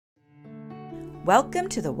Welcome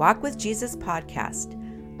to the Walk with Jesus podcast.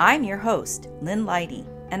 I'm your host, Lynn Leidy,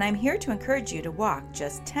 and I'm here to encourage you to walk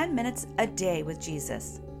just 10 minutes a day with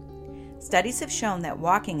Jesus. Studies have shown that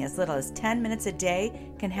walking as little as 10 minutes a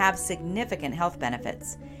day can have significant health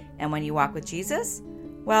benefits. And when you walk with Jesus,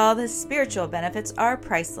 well, the spiritual benefits are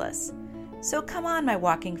priceless. So come on, my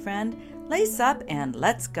walking friend, lace up and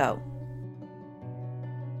let's go.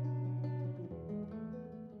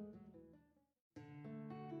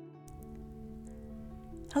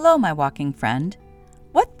 Hello, my walking friend.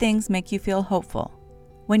 What things make you feel hopeful?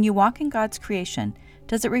 When you walk in God's creation,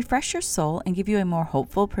 does it refresh your soul and give you a more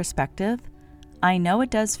hopeful perspective? I know it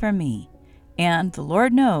does for me. And the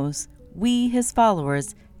Lord knows we, His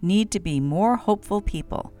followers, need to be more hopeful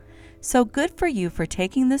people. So good for you for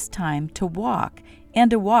taking this time to walk and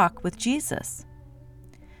to walk with Jesus.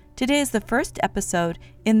 Today is the first episode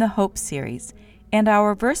in the Hope series, and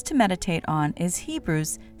our verse to meditate on is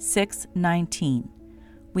Hebrews 6:19.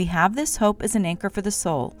 We have this hope as an anchor for the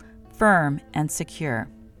soul, firm and secure.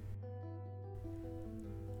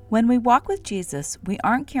 When we walk with Jesus, we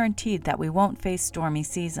aren't guaranteed that we won't face stormy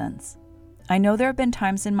seasons. I know there have been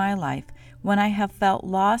times in my life when I have felt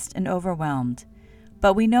lost and overwhelmed,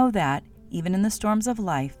 but we know that, even in the storms of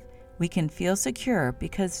life, we can feel secure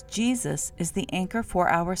because Jesus is the anchor for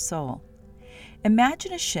our soul.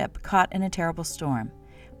 Imagine a ship caught in a terrible storm,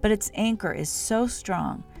 but its anchor is so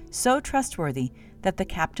strong, so trustworthy, that the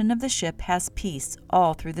captain of the ship has peace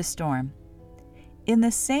all through the storm. In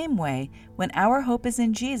the same way, when our hope is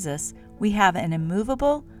in Jesus, we have an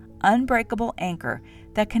immovable, unbreakable anchor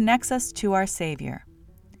that connects us to our Savior.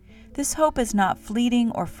 This hope is not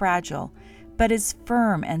fleeting or fragile, but is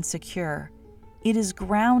firm and secure. It is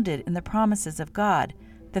grounded in the promises of God,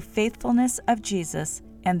 the faithfulness of Jesus,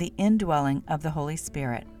 and the indwelling of the Holy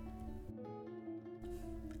Spirit.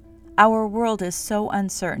 Our world is so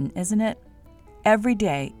uncertain, isn't it? Every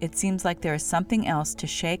day, it seems like there is something else to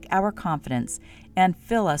shake our confidence and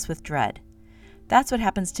fill us with dread. That's what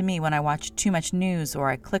happens to me when I watch too much news or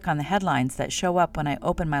I click on the headlines that show up when I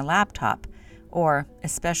open my laptop, or,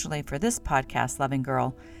 especially for this podcast-loving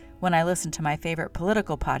girl, when I listen to my favorite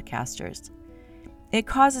political podcasters. It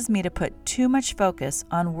causes me to put too much focus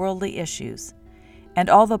on worldly issues, and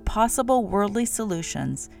all the possible worldly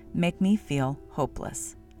solutions make me feel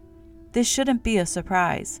hopeless. This shouldn't be a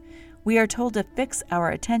surprise. We are told to fix our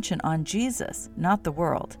attention on Jesus, not the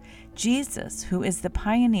world. Jesus, who is the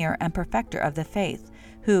pioneer and perfecter of the faith,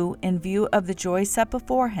 who, in view of the joy set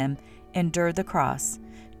before him, endured the cross,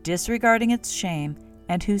 disregarding its shame,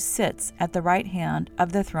 and who sits at the right hand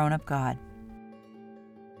of the throne of God.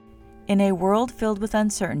 In a world filled with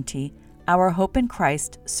uncertainty, our hope in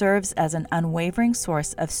Christ serves as an unwavering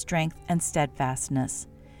source of strength and steadfastness.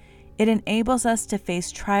 It enables us to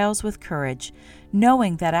face trials with courage,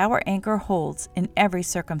 knowing that our anchor holds in every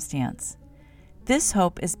circumstance. This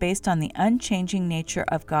hope is based on the unchanging nature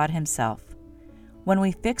of God Himself. When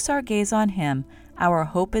we fix our gaze on Him, our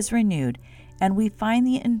hope is renewed, and we find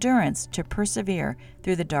the endurance to persevere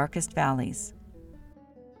through the darkest valleys.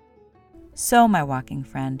 So, my walking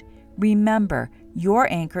friend, remember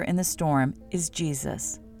your anchor in the storm is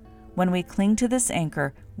Jesus. When we cling to this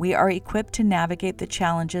anchor, we are equipped to navigate the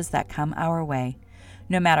challenges that come our way.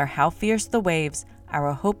 No matter how fierce the waves,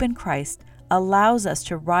 our hope in Christ allows us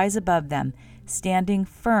to rise above them, standing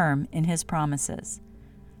firm in His promises.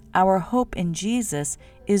 Our hope in Jesus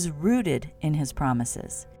is rooted in His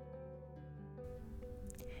promises.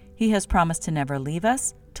 He has promised to never leave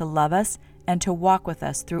us, to love us, and to walk with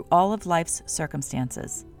us through all of life's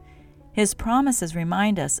circumstances. His promises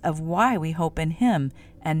remind us of why we hope in Him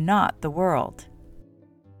and not the world.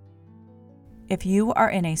 If you are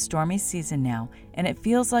in a stormy season now, and it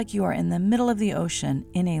feels like you are in the middle of the ocean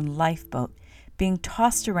in a lifeboat, being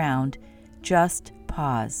tossed around, just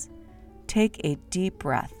pause. Take a deep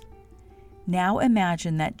breath. Now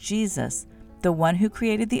imagine that Jesus, the one who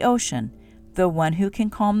created the ocean, the one who can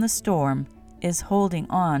calm the storm, is holding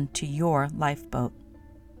on to your lifeboat.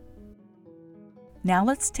 Now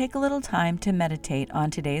let's take a little time to meditate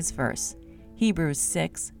on today's verse, Hebrews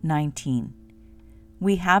 6:19.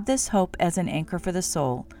 We have this hope as an anchor for the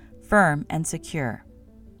soul, firm and secure.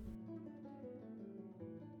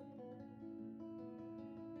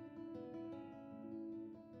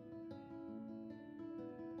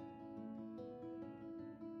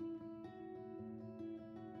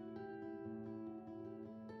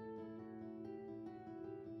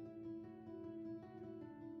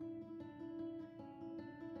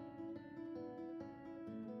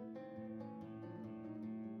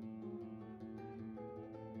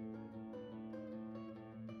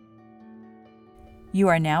 You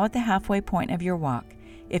are now at the halfway point of your walk,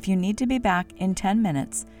 If you need to be back in 10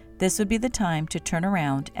 minutes, this would be the time to turn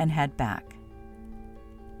around and head back.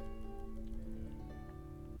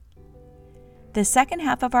 The second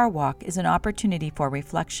half of our walk is an opportunity for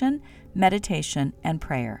reflection, meditation, and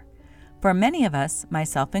prayer. For many of us,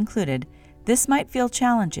 myself included, this might feel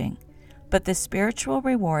challenging, but the spiritual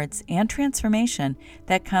rewards and transformation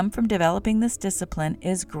that come from developing this discipline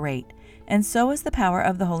is great, and so is the power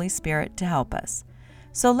of the Holy Spirit to help us.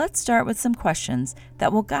 So let's start with some questions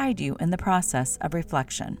that will guide you in the process of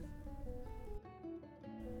reflection.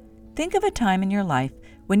 Think of a time in your life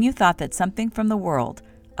when you thought that something from the world,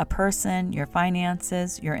 a person, your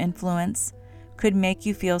finances, your influence, could make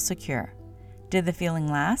you feel secure. Did the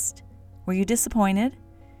feeling last? Were you disappointed?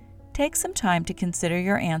 Take some time to consider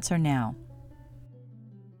your answer now.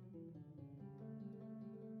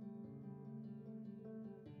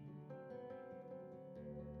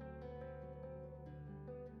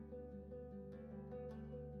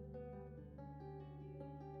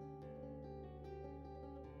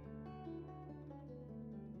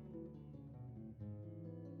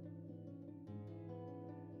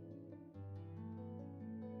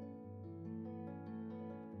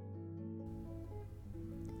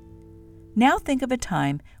 Now think of a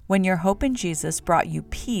time when your hope in Jesus brought you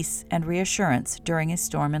peace and reassurance during a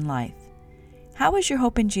storm in life. How is your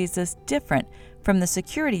hope in Jesus different from the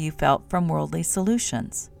security you felt from worldly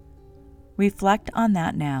solutions? Reflect on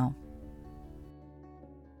that now.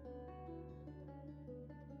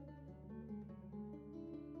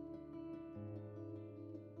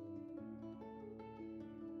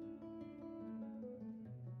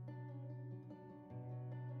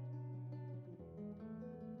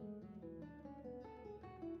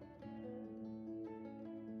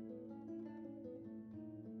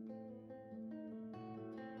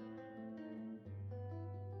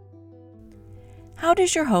 How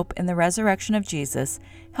does your hope in the resurrection of Jesus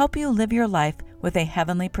help you live your life with a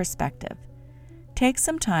heavenly perspective? Take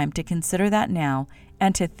some time to consider that now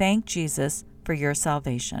and to thank Jesus for your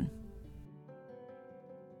salvation.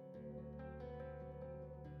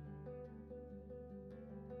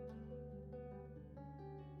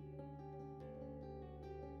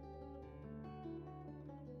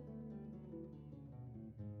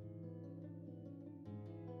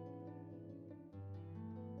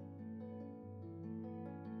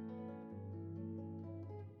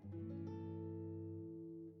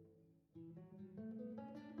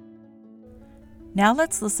 Now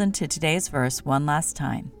let's listen to today's verse one last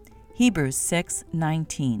time. Hebrews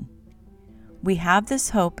 6:19. We have this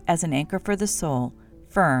hope as an anchor for the soul,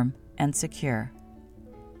 firm and secure.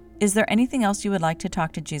 Is there anything else you would like to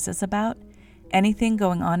talk to Jesus about? Anything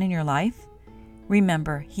going on in your life?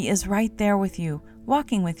 Remember, He is right there with you,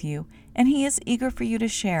 walking with you, and He is eager for you to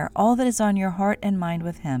share all that is on your heart and mind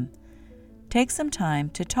with Him. Take some time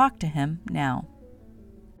to talk to Him now.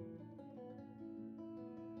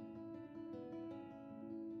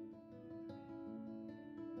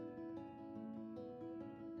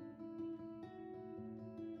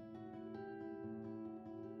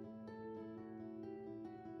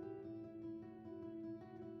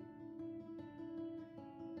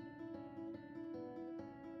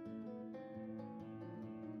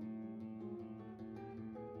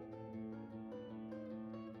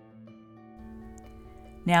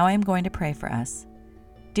 Now I am going to pray for us.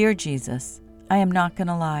 Dear Jesus, I am not going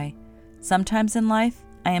to lie. Sometimes in life,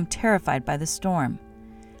 I am terrified by the storm.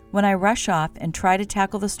 When I rush off and try to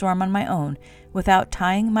tackle the storm on my own without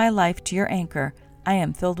tying my life to your anchor, I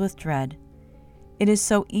am filled with dread. It is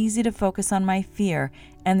so easy to focus on my fear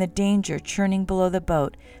and the danger churning below the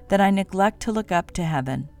boat that I neglect to look up to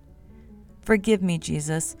heaven. Forgive me,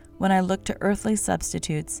 Jesus, when I look to earthly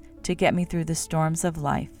substitutes to get me through the storms of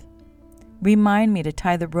life. Remind me to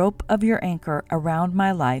tie the rope of your anchor around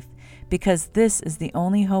my life, because this is the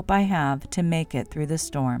only hope I have to make it through the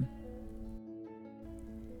storm.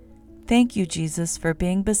 Thank you, Jesus, for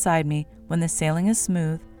being beside me when the sailing is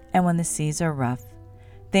smooth and when the seas are rough.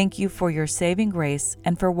 Thank you for your saving grace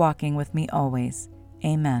and for walking with me always.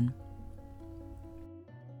 Amen.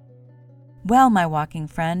 Well, my walking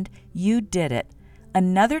friend, you did it.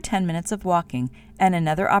 Another 10 minutes of walking and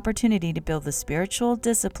another opportunity to build the spiritual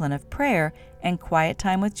discipline of prayer and quiet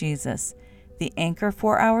time with Jesus, the anchor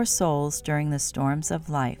for our souls during the storms of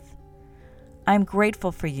life. I'm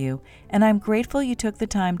grateful for you, and I'm grateful you took the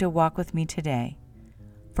time to walk with me today.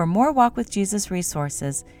 For more Walk with Jesus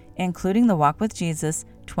resources, including the Walk with Jesus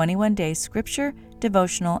 21-day scripture,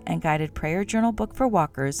 devotional, and guided prayer journal book for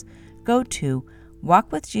walkers, go to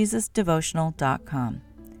walkwithjesusdevotional.com.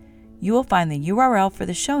 You will find the URL for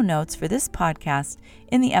the show notes for this podcast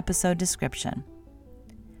in the episode description.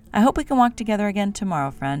 I hope we can walk together again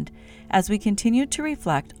tomorrow, friend, as we continue to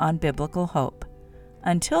reflect on biblical hope.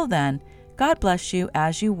 Until then, God bless you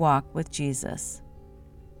as you walk with Jesus.